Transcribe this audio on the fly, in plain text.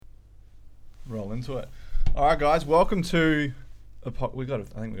roll into it. All right, guys, welcome to I think we got to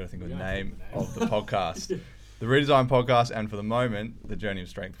think of the name of the podcast. The Redesign Podcast, and for the moment, the Journey of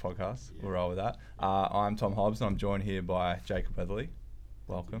Strength Podcast. Yeah. We'll roll with that. I'm Tom Hobbs, and I'm joined here by Jacob Weatherly.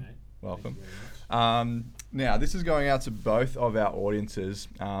 Welcome. Welcome. Now, this is going out to both of our audiences.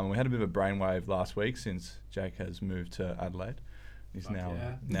 We had a bit of a brainwave last week since Jake has moved to Adelaide. He's now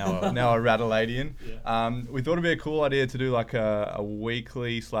a Radeladian. Yeah. We thought it'd be a cool idea to do like a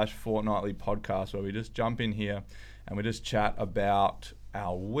weekly/fortnightly podcast where we just jump in here and we just chat about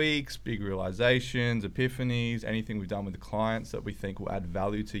our weeks, big realizations, epiphanies, anything we've done with the clients that we think will add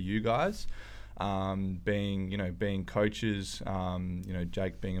value to you guys. Being coaches,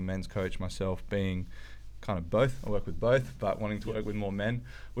 Jake being a men's coach, myself being kind of both. I work with both, but wanting to work with more men.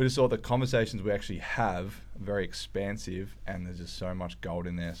 We just thought the conversations we actually have are very expansive, and there's just so much gold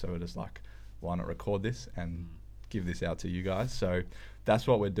in there. So we're just like, why not record this and give this out to you guys? So that's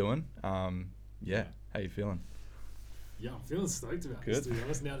what we're doing. How you feeling? Yeah, I'm feeling stoked about this, to be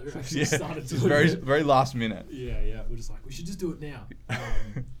honest, now that we've actually started doing it. It's very last minute. Yeah. We're just like, we should just do it now.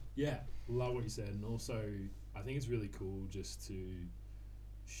 Love what you said. And also, I think it's really cool just to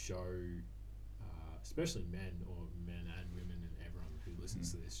show, especially men and women and everyone who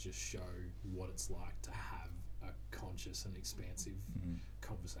listens to this, just show what it's like to have a conscious and expansive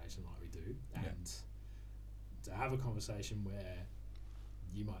conversation like we do. And to have a conversation where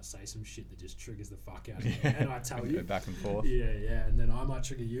you might say some shit that just triggers the fuck out of me, and I tell you. Go back and forth. Yeah, and then I might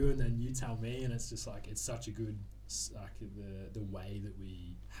trigger you, and then you tell me, and it's just like, it's such a good, like, the way that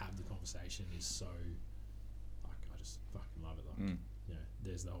we have the conversation is so, like, I just fucking love it. Like,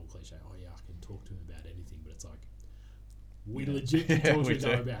 there's the whole cliche, I can talk to him about anything, but it's like, we legit can talk to each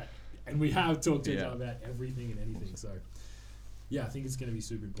other about, and we have talked to each other about everything and anything. So, I think it's going to be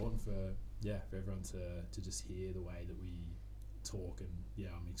super important for everyone to just hear the way that we talk, and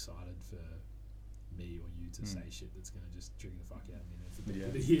I'm excited for me or you to say shit that's going to just trigger the fuck out of me, and for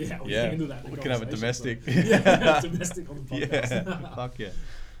people to hear how we handle that. We can have a domestic. Domestic on the podcast. Fuck yeah.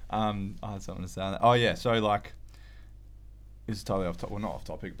 I had something to say on that. So like, it's totally off topic. Well, not off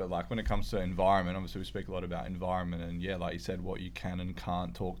topic, but like when it comes to environment, obviously we speak a lot about environment, and like you said, what you can and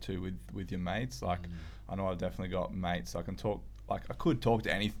can't talk to with your mates. Like, I know I've definitely got mates I can talk. Like, I could talk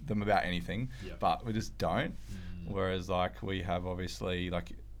to them about anything, but we just don't. Whereas like we have, obviously,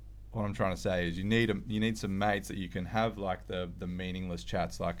 like, what I'm trying to say is you need some mates that you can have like the meaningless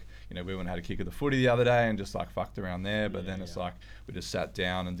chats. Like, we went and had a kick of the footy the other day and just like fucked around there. But then it's like we just sat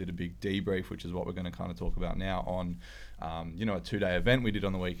down and did a big debrief, which is what we're going to kind of talk about now on, a 2-day event we did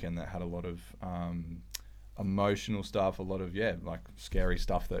on the weekend that had a lot of emotional stuff, a lot of like scary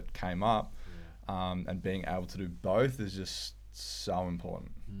stuff that came up, and being able to do both is just so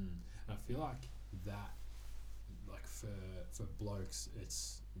important. I feel like that, like for blokes,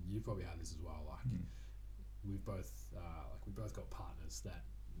 it's, you probably have this as well. Like we've both got partners that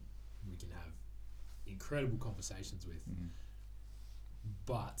we can have incredible conversations with,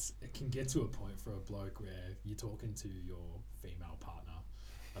 but it can get to a point for a bloke where you're talking to your female partner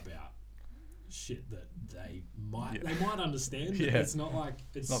about shit that they might understand, but it's not like,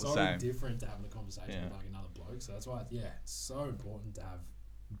 it's not so different to having a conversation with like another bloke. So that's why it's so important to have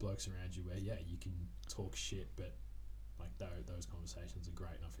blokes around you where you can talk shit, but like those conversations are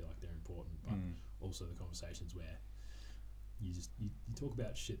great, and I feel like they're important. But also the conversations where you talk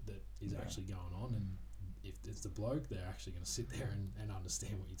about shit that is actually going on, and if it's the bloke, they're actually going to sit there and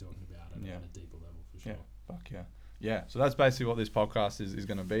understand what you're talking about at a deeper level, for sure. Fuck yeah. Yeah, so that's basically what this podcast is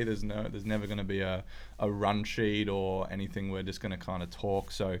going to be. There's never going to be a run sheet or anything. We're just going to kind of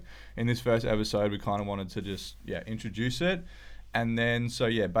talk. So in this first episode, we kind of wanted to just introduce it. And then,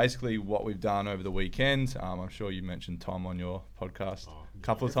 basically what we've done over the weekend, I'm sure you mentioned Tom on your podcast a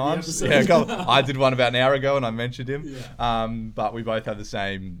couple of times. I did one about an hour ago and I mentioned him. But we both have the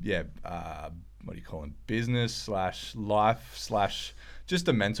same, what do you call him? Business / life / just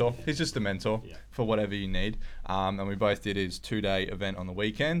a mentor. He's just a mentor for whatever you need. And we both did his 2-day event on the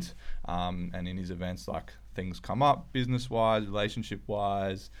weekend. And in his events, like, things come up business-wise,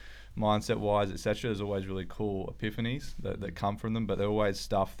 relationship-wise, mindset-wise, etc. There's always really cool epiphanies that come from them, but they're always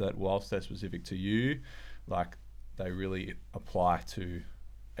stuff that, whilst they're specific to you, like, they really apply to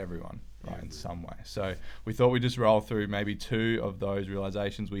everyone, right, in some way. So we thought we'd just roll through maybe 2 of those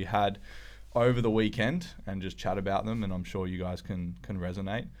realizations we had over the weekend and just chat about them, and I'm sure you guys can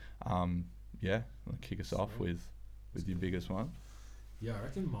resonate. Kick us off with your biggest one. I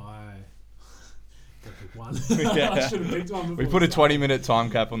reckon pick one. I should have picked one. We put a 20-minute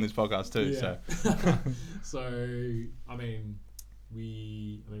time cap on this podcast too. So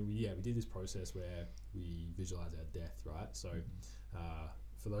we did this process where we visualize our death, right? So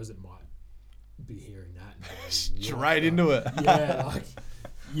for those that might be hearing that and going, Straight into it. Yeah, like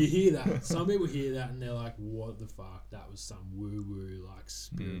you hear that. Some people hear that and they're like, "What the fuck? That was some woo-woo like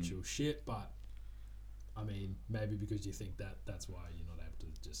spiritual shit." But I mean, maybe because you think that, that's why you're not able to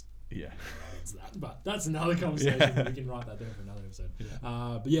just into that. But that's another conversation. We can write that down for another episode.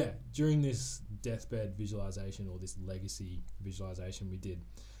 But yeah, during this deathbed visualization or this legacy visualization we did,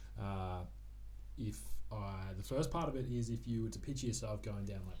 the first part of it is if you were to picture yourself going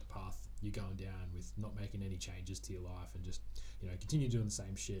down like the path you're going down with not making any changes to your life and just, continue doing the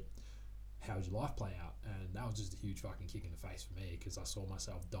same shit, how would your life play out? And that was just a huge fucking kick in the face for me because I saw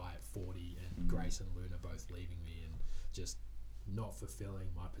myself die at 40 and Grace and Luna both leaving me and just not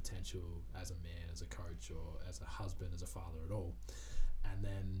fulfilling my potential as a man, as a coach, or as a husband, as a father at all. And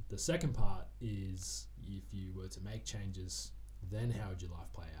then the second part is if you were to make changes, then how would your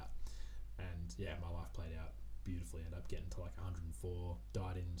life play out? And yeah, my life played out beautifully. Ended up getting to like 104,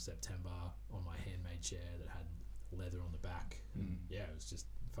 died in September on my handmade chair that had leather on the back. And yeah, it was just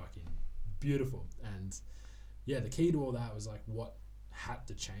fucking beautiful. And yeah, the key to all that was like what had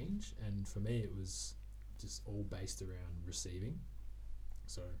to change. And for me, it was just all based around receiving.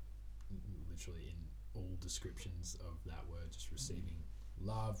 So literally in all descriptions of that word, just receiving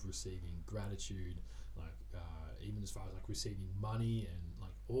love, receiving gratitude, like even as far as like receiving money and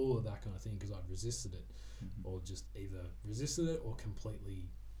like all of that kind of thing, because I'd resisted it or just either resisted it or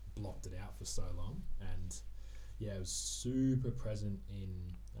completely blocked it out for so long. And yeah, it was super present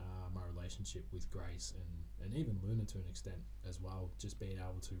in my relationship with Grace and even Luna to an extent as well, just being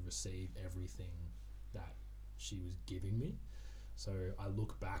able to receive everything that she was giving me. So I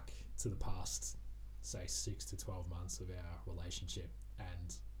look back to the past, say 6 to 12 months of our relationship,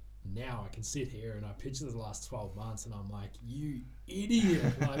 and now I can sit here and I picture the last 12 months and I'm like, you idiot,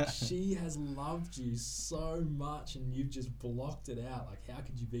 like she has loved you so much and you've just blocked it out. Like, how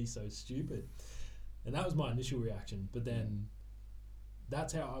could you be so stupid? And that was my initial reaction, but then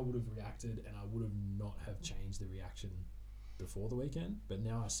that's how I would have reacted, and I would have not have changed the reaction before the weekend. But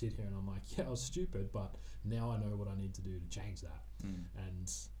now I sit here and I'm like, yeah, I was stupid, but now I know what I need to do to change that.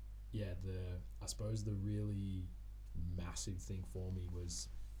 And yeah, I suppose the really massive thing for me was,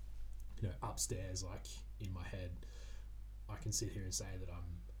 upstairs, like in my head, I can sit here and say that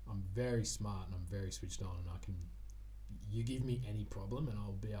I'm very smart and I'm very switched on, and you give me any problem and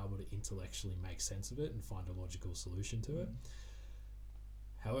I'll be able to intellectually make sense of it and find a logical solution to it.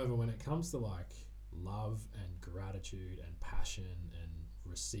 However, when it comes to like love and gratitude and passion and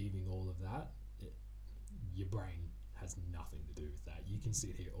receiving all of that, your brain has nothing to do with that. You can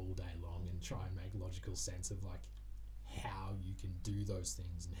sit here all day long and try and make logical sense of like how you can do those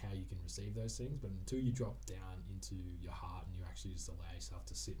things and how you can receive those things, but until you drop down into your heart and you actually just allow yourself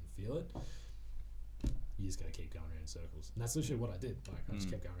to sit and feel it, you're just going to keep going around in circles. And that's literally what I did. Like, I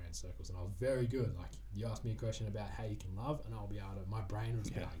just kept going around in circles, and I was very good. Like, you ask me a question about how you can love, and I'll be able to, my brain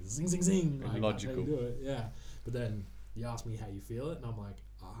would be like, zing, zing, zing. Like, logical. That's how you do it. Yeah. But then you ask me how you feel it, and I'm like,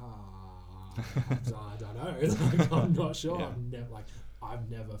 I don't know. Like, I'm not sure. Yeah. I've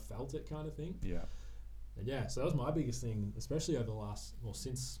never felt it kind of thing. Yeah. And yeah, so that was my biggest thing, especially over the last,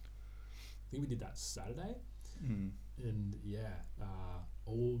 since, I think we did that Saturday. And yeah,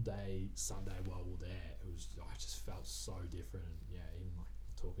 all day Sunday while we were there, I just felt so different. And yeah, even like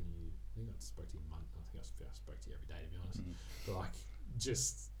talking to you, I think I spoke to you I spoke to you every day, to be honest. But like,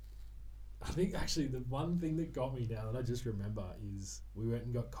 I think actually the one thing that got me now that I just remember is we went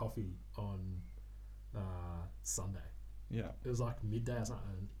and got coffee on Sunday. Yeah. It was like midday or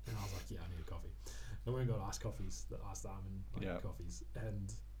something, and I was like, yeah, I need a coffee. And we got iced coffees, the iced almond coffees,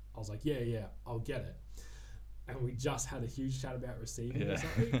 and I was like, yeah, I'll get it. And we just had a huge chat about receiving or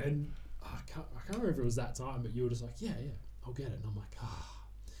something, and I can't remember if it was that time, but you were just like, yeah, I'll get it. And I'm like,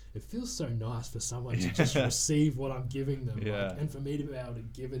 it feels so nice for someone to just receive what I'm giving them, like, and for me to be able to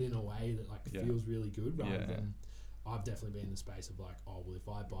give it in a way that like feels really good, rather than I've definitely been in the space of like, oh well, if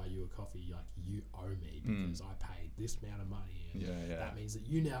I buy you a coffee, like you owe me because I paid this amount of money, and that means that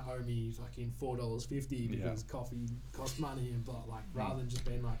you now owe me fucking $4.50 because coffee costs money, and blah, like rather than just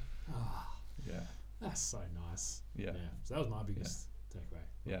being like, that's so nice. Yeah. So that was my biggest takeaway.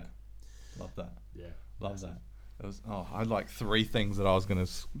 Yeah. Love that. Yeah. Love that. It was, I had like 3 things that I was going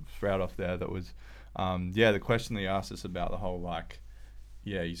to sprout off there. That was, the question that you asked us about the whole, like,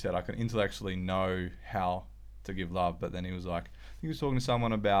 you said I can intellectually know how to give love, but then he was like, I think he was talking to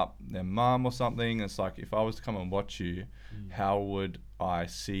someone about their mum or something. It's like, if I was to come and watch you, how would I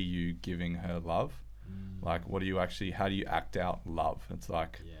see you giving her love? Like, how do you act out love? It's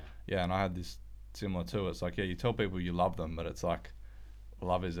like, and I had this similar to it. It's like, you tell people you love them, but it's like,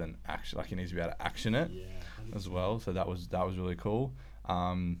 love is an action. Like, you need to be able to action it as well. So that was really cool.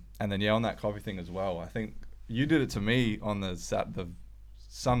 And then on that coffee thing as well, I think you did it to me on the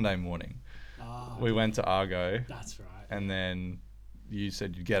Sunday morning. We went to Argo. That's right. And then you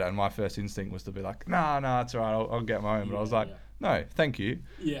said you'd get it, and my first instinct was to be like, nah, it's all right, I'll get my own. But I was like, no, thank you.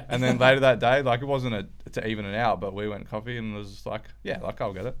 Yeah. And then later that day, like, it wasn't to even it out, but we went coffee, and it was just like, yeah, like,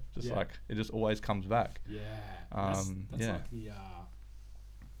 I'll get it. Just like, it just always comes back. Yeah. That's like the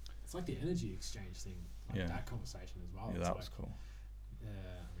it's like the energy exchange thing, like that conversation as well. Yeah, that was cool. Yeah,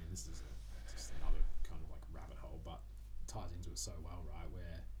 I mean, this is just another kind of like rabbit hole, but it ties into it so well, right?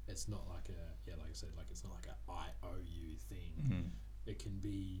 Where it's not like like I said, like it's not like a I owe you thing. Mm-hmm. It can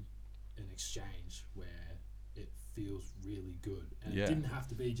be an exchange where it feels really good, and Yeah. it didn't have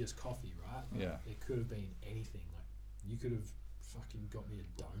to be just coffee, right? Like, Yeah. it could have been anything. Like you could have fucking got me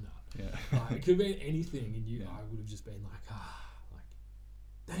a donut. Yeah. Like, it could have been anything, and I would have just been like, like,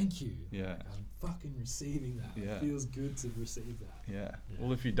 thank you. Yeah. Like, I'm fucking receiving that. Yeah. It feels good to receive that. Yeah.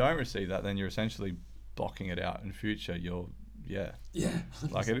 Well, if you don't receive that, then you're essentially blocking it out in future. Yeah.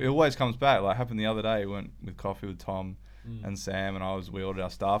 Like, it always comes back. Like, happened the other day. We went with coffee with Tom and Sam, and we ordered our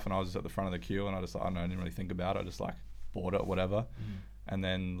stuff, and I was just at the front of the queue, and I didn't really think about it. I just like bought it, whatever. And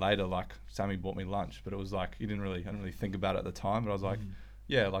then later, like, Sammy bought me lunch, but it was like, I didn't really think about it at the time, but I was like,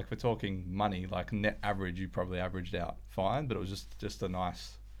 yeah, like, we're talking money, like net average, you probably averaged out fine, but it was just a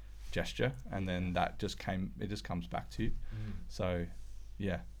nice gesture, and then that just comes back to you. So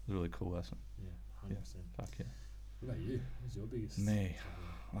yeah, it was a really cool lesson. Yeah, 100%. Fuck yeah. What about you? What's your biggest? Me,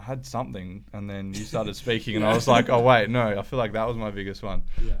 I had something, and then you started speaking, and I was like, oh wait, no, I feel like that was my biggest one.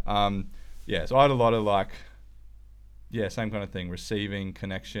 So I had a lot of like, same kind of thing, receiving,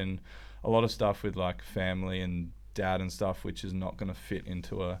 connection, a lot of stuff with like family and dad and stuff, which is not going to fit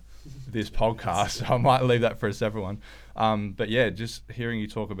into this podcast. So I might leave that for a separate one. But yeah, just hearing you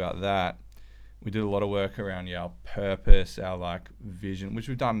talk about that, we did a lot of work around our purpose, our like vision, which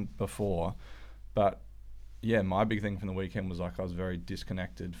we've done before. But yeah, my big thing from the weekend was like I was very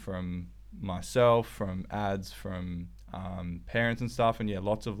disconnected from myself, from ads, from parents and stuff, and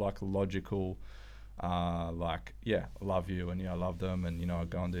lots of like logical like, I love you, and I love them, and I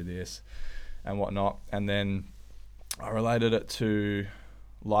go and do this and whatnot. And then I related it to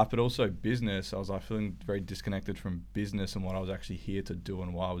life, but also business. I was like feeling very disconnected from business and what I was actually here to do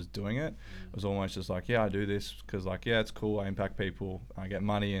and why I was doing it. It was almost just like, I do this because like, it's cool, I impact people, I get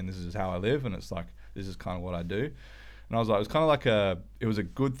money, and this is how I live, and it's like, this is kind of what I do. And I was like, it was kind of like it was a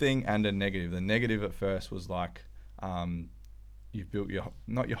good thing and a negative. The negative at first was like, you've built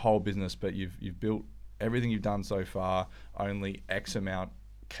not your whole business, but you've built everything you've done so far, only X amount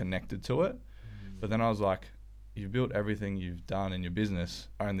connected to it. But then I was like, you've built everything you've done in your business,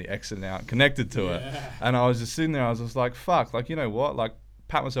 only X amount connected to it. And I was just sitting there, I was just like, fuck, like, you know what? Like,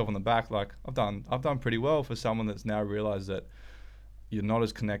 pat myself on the back, like, I've done pretty well for someone that's now realized that you're not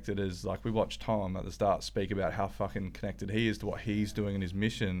as connected as, like, we watched Tom at the start speak about how fucking connected he is to what he's doing in his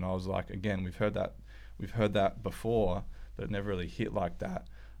mission. And I was like, again, we've heard that before, but it never really hit like that.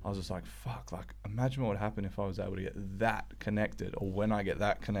 I was just like, fuck, like, imagine what would happen if I was able to get that connected, or when I get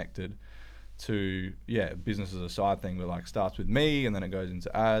that connected to, business as a side thing, but like starts with me, and then it goes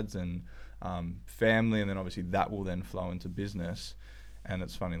into ads and family, and then obviously that will then flow into business. And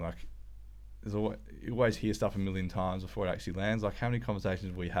it's funny, like, you always hear stuff a million times before it actually lands. Like, how many conversations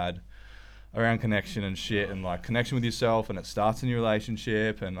have we had around connection and shit, and like connection with yourself, and it starts in your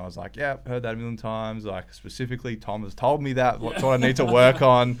relationship, and I was like, heard that a million times. Like, specifically, Tom has told me that, what's what I need to work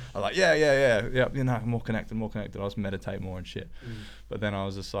on. I'm like, more connected. I'll just meditate more and shit. But then I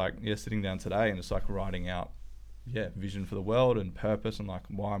was just like, sitting down today and just like writing out, vision for the world and purpose, and like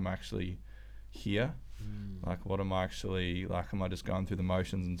why I'm actually here. Like, what am I actually, like, am I just going through the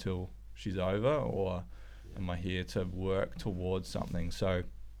motions until she's over, or am I here to work towards something? So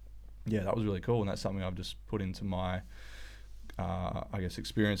that was really cool, and that's something I've just put into my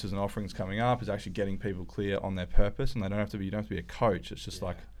experiences and offerings coming up, is actually getting people clear on their purpose. And you don't have to be a coach. It's just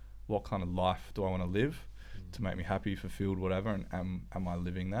like, what kind of life do I want to live to make me happy, fulfilled, whatever, and am I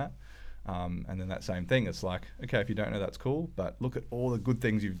living that? And then that same thing, it's like, okay, if you don't know, that's cool, but look at all the good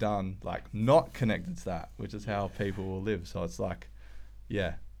things you've done, like, not connected to that, which is how people will live. So it's like, so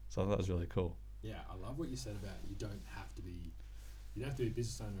I thought that was really cool. Yeah, I love what you said about you don't have to be a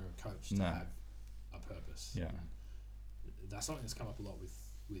business owner or a coach to have a purpose. Yeah. And that's something that's come up a lot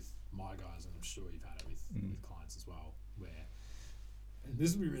with my guys, and I'm sure you've had it with clients as well, where, and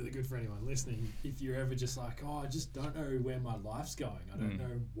this would be really good for anyone listening, if you're ever just like, I just don't know where my life's going, I don't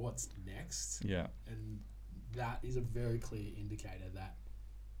know what's next. Yeah. And that is a very clear indicator that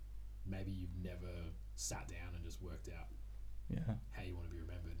maybe you've never sat down and just worked out how you want to be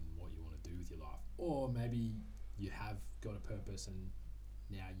remembered and what you want to do with your life. Or maybe you have got a purpose and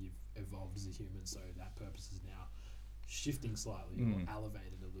now you've evolved as a human, so that purpose is now shifting slightly or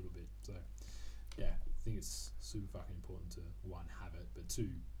elevated a little bit. So yeah, I think it's super fucking important to, one, have it, but two,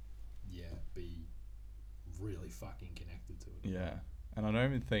 be really fucking connected to it. Yeah. And I don't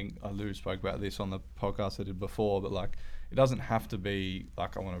even think Lou spoke about this on the podcast I did before, but like, it doesn't have to be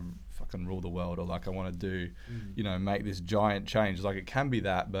like, I want to fucking rule the world, or like I want to do, you know, make this giant change. Like, it can be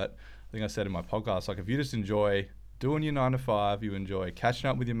that, but I think I said in my podcast, like, if you just enjoy doing your 9 to 5, you enjoy catching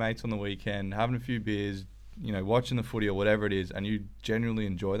up with your mates on the weekend, having a few beers, you know, watching the footy or whatever it is, and you genuinely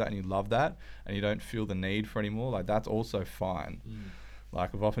enjoy that and you love that and you don't feel the need for anymore, like, that's also fine.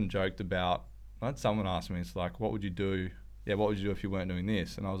 Like, I've often joked about, I had someone ask me, it's like, what would you do? Yeah, what would you do if you weren't doing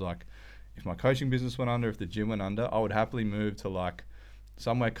this? And I was like, if my coaching business went under, if the gym went under, I would happily move to like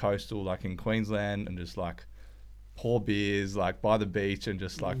somewhere coastal, like in Queensland, and just like pour beers like by the beach and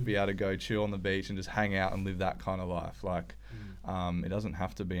just like be able to go chill on the beach and just hang out and live that kind of life. Like, it doesn't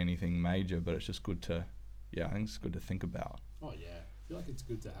have to be anything major, but it's just good to, I think it's good to think about. Oh yeah, I feel like it's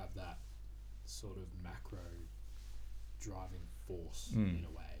good to have that sort of macro driving force in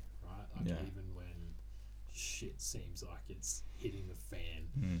a way, right? Like, even when shit seems like it's hitting the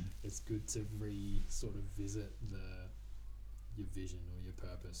fan, it's good to sort of visit your vision or your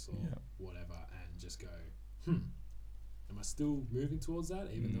purpose or whatever, and just go, am I still moving towards that,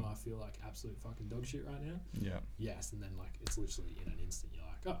 even though I feel like absolute fucking dog shit right now? Yeah. Yes, and then like, it's literally in an instant, you're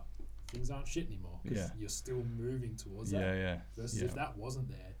like, oh, things aren't shit anymore, because you're still moving towards that. Versus if that wasn't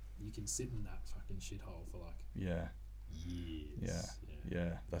there, you can sit in that fucking shithole for like years.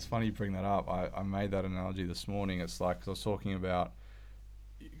 Yeah, that's funny you bring that up. I made that analogy this morning. It's like, 'cause I was talking about,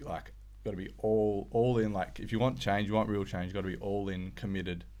 like, got to be all in. Like, if you want change, you want real change, you got to be all in,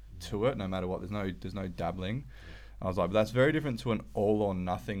 committed to it, no matter what. There's no dabbling. I was like, but that's very different to an all or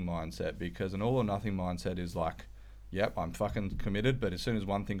nothing mindset, because an all or nothing mindset is like, yep, I'm fucking committed, but as soon as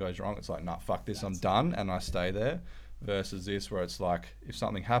one thing goes wrong, it's like, nah, fuck this, I'm done, and I stay there. Versus this, where it's like, if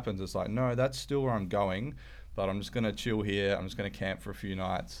something happens, it's like, no, that's still where I'm going, but I'm just going to chill here. I'm just going to camp for a few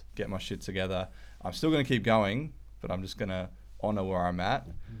nights, get my shit together. I'm still going to keep going, but I'm just going to honor where I'm at,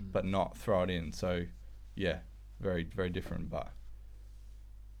 but not throw it in. So, yeah, very, very different, but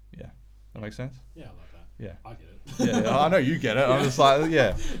yeah. That makes sense? Yeah, I like that. Yeah. I get it. Yeah, I know you get it. I'm just like,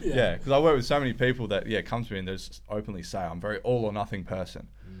 yeah. Because I work with so many people that, come to me and they just openly say, I'm a very all or nothing person.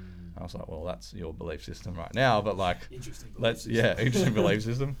 I was like, well, that's your belief system right now, but like, interesting belief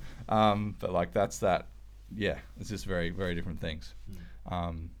system. But like, that's that. Yeah, it's just very, very different things.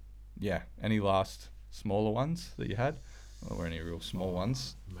 Any last smaller ones that you had, or any real small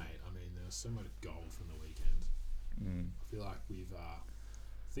ones? Mate, I mean, there was so much gold from the weekend. I feel like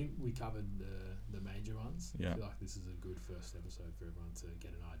I think we covered the major ones. I feel like this is a good first episode for everyone to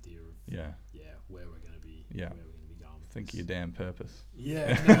get an idea of where we're going to be, where we're going to be going. Think of your damn purpose.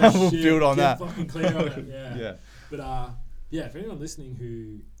 Yeah, no, we'll build on that. Fucking clear on it. Yeah. But if anyone listening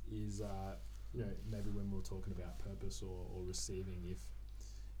who is maybe when we're talking about purpose or receiving,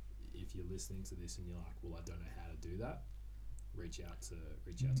 if you're listening to this and you're like, well, I don't know how to do that, reach out to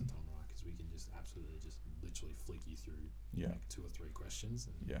Tom Wright, because we can just absolutely just literally flick you through like 2 or 3 questions,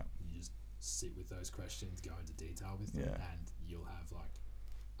 and you just sit with those questions, go into detail with them, and you'll have like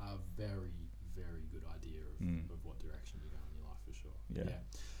a very, very good idea of what direction you go in your life for sure.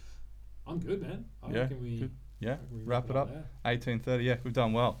 I'm good, man. I reckon we wrap it up. 18:30. Yeah, we've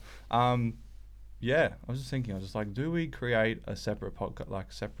done well. I was just thinking. I was just like, do we create a separate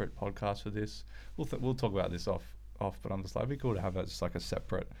podcast for this? We'll talk about this off. But I'm just like, it'd be cool to have that just like a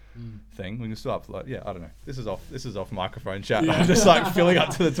separate thing. We can still up I don't know. This is off microphone chat. I'm just like filling up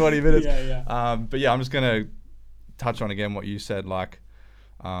to the 20 minutes. But I'm just gonna touch on again what you said. Like,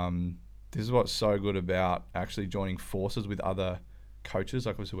 this is what's so good about actually joining forces with other coaches.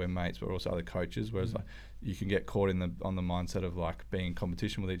 Like, obviously we're mates, but we're also other coaches. Whereas like, you can get caught on the mindset of like being in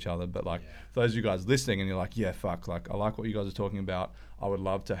competition with each other. But like, for those of you guys listening and you're like, like I like what you guys are talking about. I would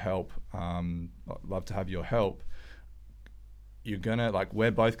love to help. I'd love to have your help. You're gonna we're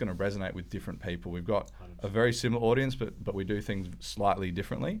both gonna resonate with different people. We've got 100%. A very similar audience, but we do things slightly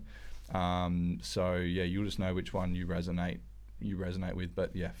differently. You'll just know which one you resonate with.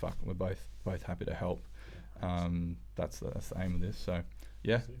 But we're both happy to help. That's the aim of this. So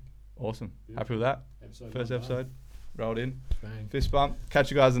awesome. Beautiful. Happy with that. First episode rolled in. Bang. Fist bump. Catch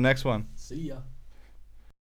you guys in the next one. See ya.